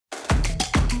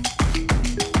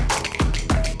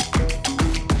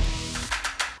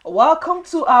Welcome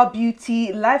to our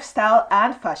beauty, lifestyle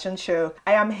and fashion show.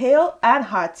 I am hale and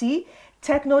hearty.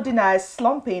 Techno denies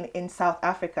slumping in South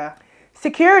Africa.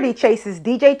 Security chases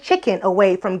DJ Chicken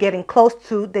away from getting close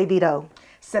to Davido.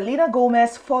 Selena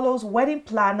Gomez follows wedding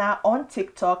planner on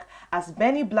TikTok as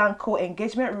Benny Blanco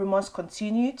engagement rumors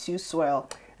continue to swirl.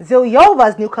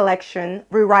 Zilyova's new collection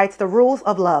rewrites the rules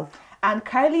of love. And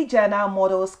Kylie Jenner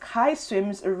models Kai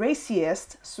Swim's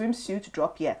raciest swimsuit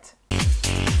drop yet.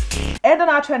 And on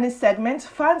our trending segment,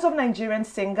 fans of Nigerian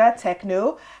singer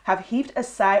Tekno have heaved a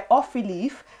sigh of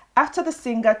relief after the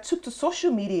singer took to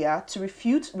social media to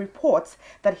refute reports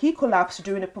that he collapsed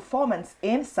during a performance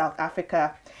in South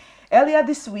Africa. Earlier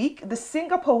this week, the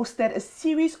singer posted a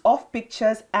series of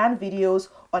pictures and videos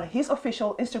on his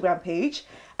official Instagram page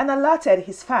and alerted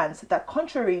his fans that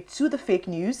contrary to the fake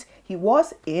news, he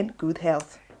was in good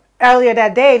health. Earlier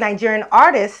that day, Nigerian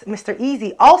artist Mr.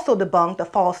 Eazi also debunked the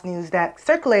false news that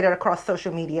circulated across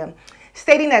social media,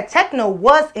 stating that Tekno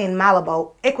was in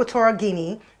Malabo, Equatorial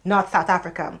Guinea, not South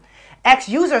Africa.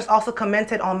 Ex-users also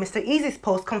commented on Mr. Eazi's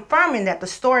post confirming that the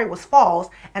story was false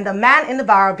and the man in the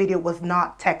viral video was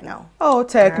not Tekno. Oh,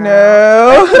 Tekno.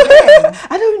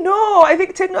 I don't know. I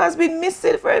think Tekno has been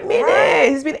missing for a minute. Right.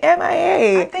 He's been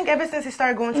MIA. I think ever since he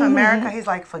started going to America, he's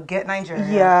like, forget Nigeria.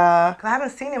 Yeah. Because I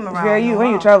haven't seen him around.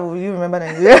 When you travel, you remember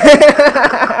Nigeria. You're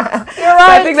right.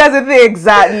 So I think that's the thing,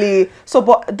 exactly. So,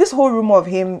 but this whole rumor of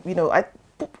him,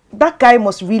 that guy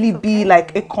must really be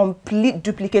like a complete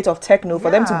duplicate of Tekno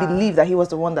for them to believe that he was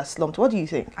the one that slumped. What do you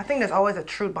think? I think there's always a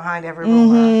truth behind every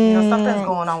rumor. Something's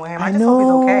going on with him. I just hope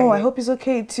he's okay. I hope he's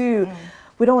okay too.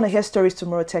 We don't want to hear stories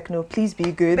tomorrow, Tekno. Please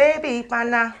be good. Baby,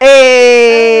 pana.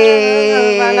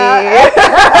 Hey!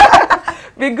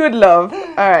 Be good, love.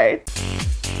 All right.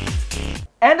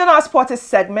 And on our sports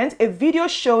segment, a video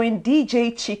showing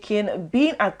DJ Chicken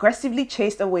being aggressively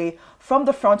chased away from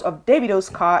the front of Davido's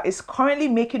car is currently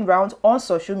making rounds on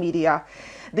social media.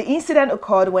 The incident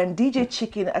occurred when DJ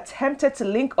Chicken attempted to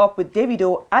link up with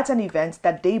Davido at an event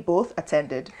that they both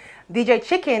attended. DJ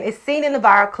Chicken is seen in the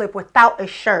viral clip without a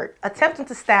shirt, attempting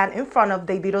to stand in front of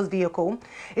Davido's vehicle.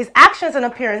 His actions and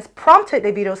appearance prompted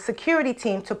Davido's security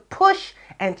team to push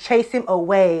and chase him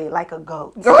away like a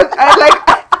goat.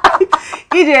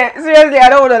 EJ, seriously, I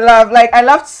don't want to laugh. Like, I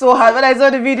laughed so hard when I saw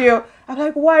the video. I'm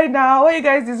like, why now? Why are you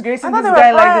guys disgracing this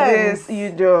guy like this?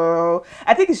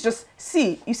 I think it's just,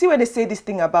 you see when they say this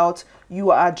thing about you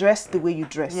are addressed the way you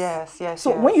dress. Yes.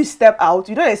 So when you step out,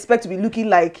 you don't expect to be looking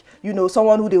like,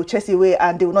 someone who they will chase you away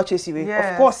and they will not chase you away.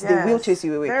 Of course, they will chase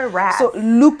you away. Very rash. So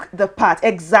look the part.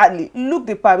 Exactly. Look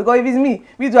the part. Because if it's me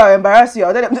do I embarrass you?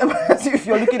 I'll let them embarrass you if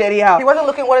you're looking anyhow. He wasn't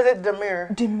looking, what is it?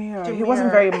 Demure. He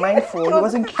wasn't very mindful. He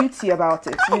wasn't cutesy about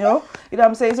it, You know what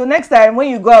I'm saying? So next time when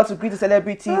you go out to greet a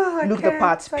celebrity, look the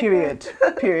part. Period.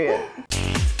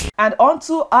 And on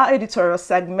to our editorial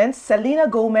segment, Selena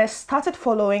Gomez started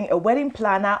following a wedding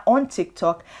planner on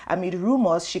TikTok amid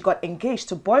rumors she got engaged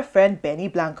to boyfriend Benny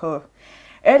Blanco.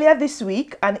 Earlier this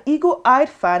week, an eagle-eyed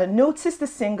fan noticed the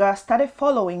singer started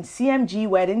following CMG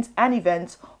weddings and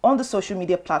events on the social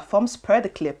media platforms per the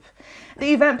clip.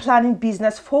 The event planning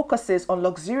business focuses on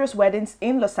luxurious weddings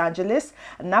in Los Angeles,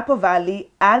 Napa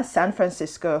Valley, and San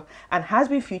Francisco, and has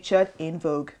been featured in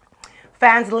Vogue.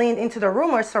 Fans leaned into the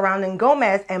rumors surrounding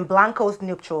Gomez and Blanco's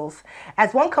nuptials.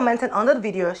 As one commented under the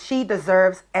video, she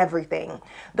deserves everything.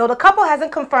 Though the couple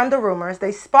hasn't confirmed the rumors,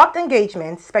 they sparked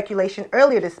engagement speculation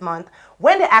earlier this month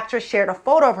when the actress shared a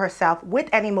photo of herself with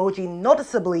an emoji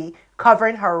noticeably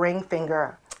covering her ring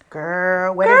finger.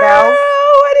 Girl, wedding bells.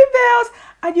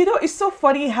 And it's so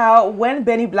funny how when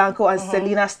Benny Blanco and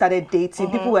Selena started dating,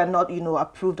 people were not,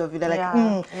 approved of it. They're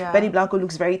like, Benny Blanco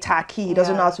looks very tacky. He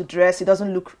doesn't know how to dress. He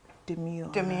doesn't look demure.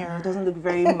 He doesn't look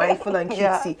very mindful and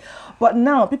cutesy. But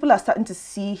now people are starting to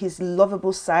see his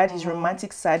lovable side, his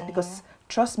romantic side, because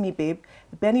trust me, babe,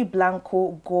 Benny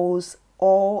Blanco goes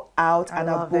all out and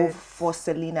above for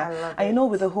Selena. And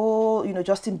with the whole,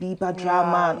 Justin Bieber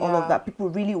drama and all of that, people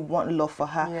really want love for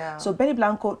her. So Benny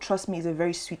Blanco, trust me, is a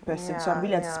very sweet person. So I'm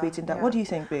really anticipating that. What do you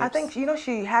think, babe? I think,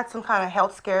 she had some kind of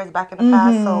health scares back in the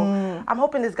past. So I'm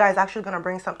hoping this guy is actually going to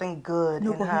bring something good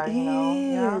in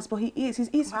her, But he is.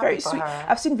 He's very sweet.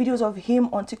 I've seen videos of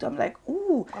him on TikTok. I'm like,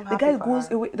 ooh, the guy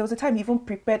goes away. There was a time he even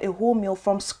prepared a whole meal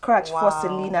from scratch for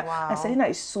Selena. And Selena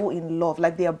is so in love.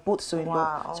 Like, they are both so in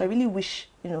love. So I really wish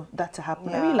that to happen.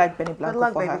 I really like Benny Blanco. Good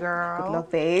luck, for baby her. girl. Good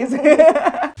luck, babes.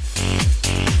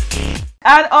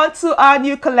 And on to our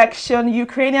new collection.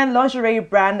 Ukrainian lingerie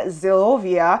brand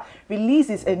Zelovia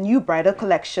releases a new bridal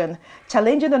collection,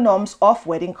 challenging the norms of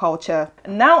wedding culture.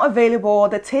 Now available,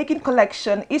 the Taken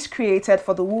collection is created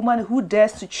for the woman who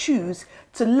dares to choose,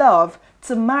 to love,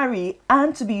 to marry,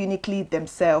 and to be uniquely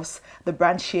themselves, the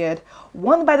brand shared.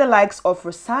 Worn by the likes of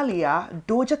Rosalia,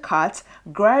 Doja Cat,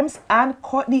 Grimes, and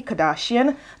Kourtney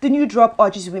Kardashian, the new drop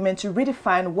urges women to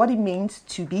redefine what it means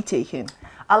to be taken.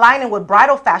 Aligning with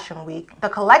Bridal Fashion Week, the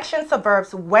collection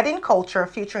subverts wedding culture,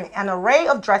 featuring an array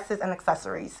of dresses and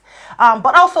accessories,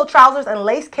 but also trousers and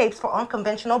lace capes for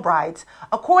unconventional brides.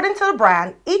 According to the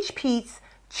brand, each piece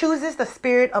chooses the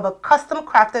spirit of a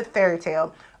custom-crafted fairy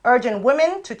tale, urging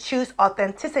women to choose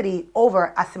authenticity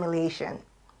over assimilation.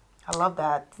 I love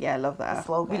that. Yeah, I love that. The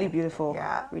slogan. Really beautiful.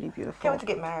 Yeah. Really beautiful. Can't wait to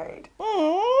get married.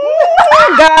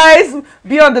 Guys,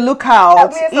 be on the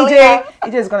lookout.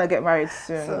 EJ is gonna get married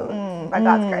soon. By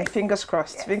God's grace. Fingers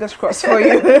crossed. Yes. Fingers crossed for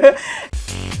you.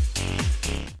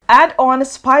 And on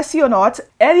Spicy or Not,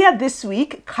 earlier this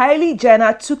week, Kylie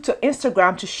Jenner took to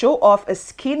Instagram to show off a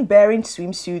skin-bearing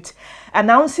swimsuit,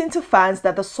 announcing to fans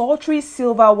that the sultry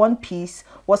silver one-piece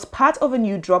was part of a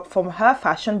new drop from her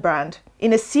fashion brand.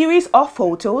 In a series of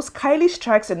photos, Kylie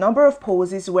strikes a number of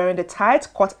poses wearing the tight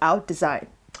cut-out design.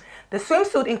 The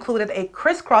swimsuit included a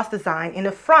crisscross design in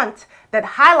the front that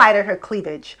highlighted her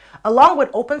cleavage. Along with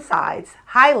open sides,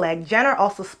 high leg, Jenner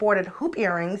also sported hoop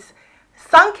earrings,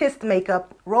 sun-kissed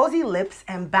makeup, rosy lips,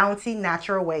 and bouncy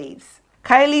natural waves.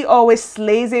 Kylie always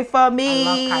slays it for me.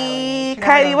 I love Kylie.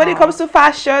 Kylie, when it comes to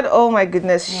fashion, oh my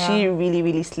goodness, she really,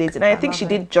 really slays it. And I think she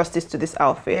did justice to this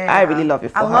outfit. Yeah. I really love it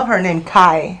for her. I love her name,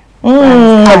 Kai.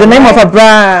 The name of her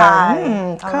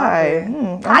brand. Kai.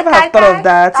 I never have thought of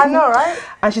that. I know, right?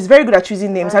 And she's very good at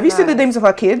choosing names. Have you seen the names of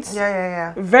her kids?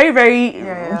 Yeah. Very, very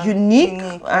unique.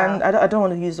 And I don't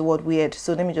want to use the word weird,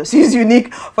 so let me just use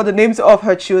unique for the names of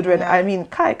her children. I mean,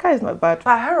 Kai is not bad.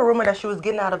 I heard a rumor that she was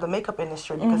getting out of the makeup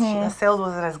industry because her sales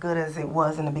wasn't as good as it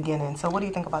was in the beginning. So what do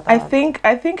you think about that?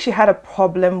 I think she had a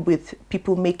problem with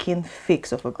people making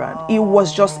fakes of her brand. It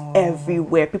was just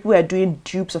everywhere. People were doing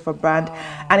dupes of her brand,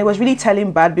 and it was really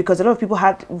telling bad because a lot of people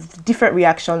had different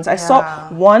reactions. I saw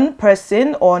one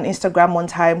person on Instagram one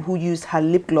time who used her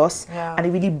lip gloss and it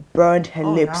really burned her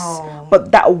lips.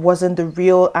 But that wasn't the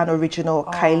real and original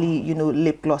Kylie,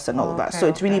 lip gloss and all of that. So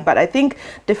it's really bad. I think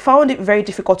they found it very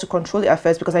difficult to control it at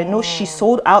first because I know she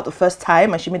sold out the first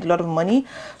time and she made a lot of money.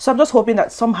 So I'm just hoping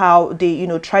that somehow they,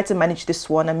 try to manage this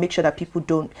one and make sure that people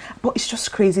don't. But it's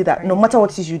just crazy that no matter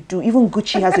what it is you do, even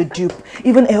Gucci has a dupe,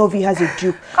 even LV has a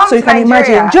dupe. So you can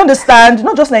imagine. Do you understand?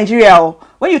 Not just Nigeria.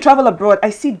 When you travel abroad,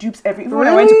 I see dupes everywhere. When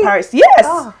I went to Paris,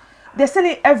 yes. They're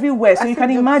selling everywhere, so you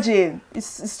can imagine.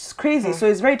 It's crazy, so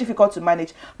it's very difficult to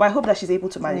manage. But I hope that she's able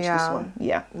to manage this one.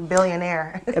 Yeah.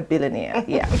 Billionaire. A billionaire,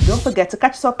 yeah. Don't forget to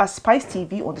catch us up at Spice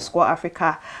TV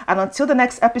 _Africa. And until the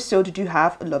next episode, do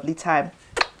have a lovely time.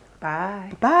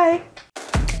 Bye. Bye.